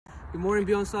Good morning,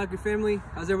 Beyond Soccer family.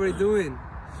 How's everybody doing?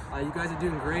 You guys are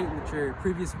doing great with your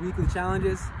previous weekly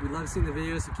challenges. We love seeing the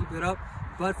videos, so keep it up.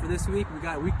 But for this week, we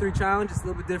got week 3 challenge. It's a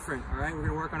little bit different, all right? We're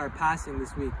gonna work on our passing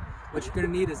this week. What you're gonna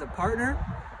need is a partner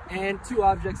and 2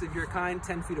 objects of your kind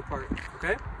 10 feet apart,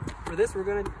 okay? For this, we're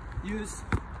gonna use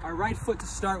our right foot to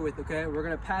start with, okay? We're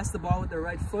gonna pass the ball with the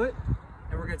right foot,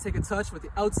 and we're gonna take a touch with the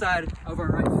outside of our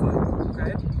right foot,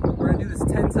 okay? We're gonna do this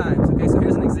 10 times, okay? So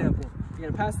here's an example. You're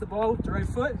gonna pass the ball with your right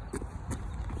foot,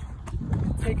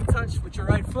 take a touch with your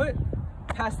right foot,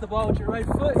 pass the ball with your right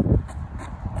foot,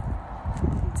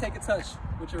 and take a touch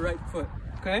with your right foot,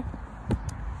 okay?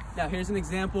 Now here's an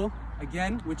example,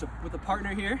 again, with a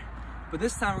partner here, but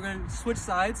this time we're gonna switch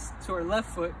sides to our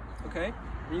left foot, okay?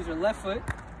 We use our left foot,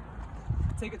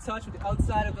 take a touch with the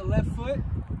outside of the left foot,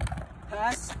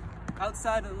 pass,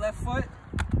 outside of the left foot,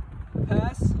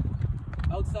 pass,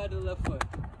 outside of the left foot.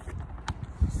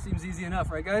 Seems easy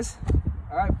enough, right guys?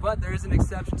 All right, but there is an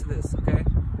exception to this, okay?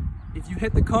 If you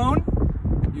hit the cone,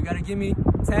 you gotta give me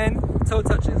 10 toe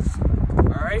touches, all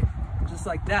right? Just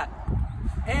like that.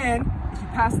 And if you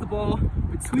pass the ball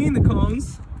between the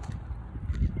cones,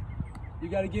 you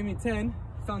gotta give me 10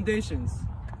 foundations.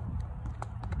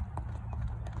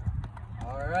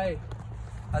 All right,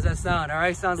 how's that sound? All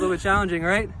right, sounds a little bit challenging,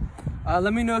 right?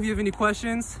 Let me know if you have any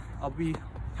questions. I'll be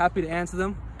happy to answer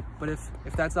them. But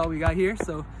if that's all we got here,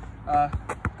 so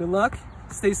good luck,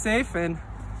 stay safe, and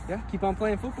yeah, keep on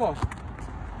playing football.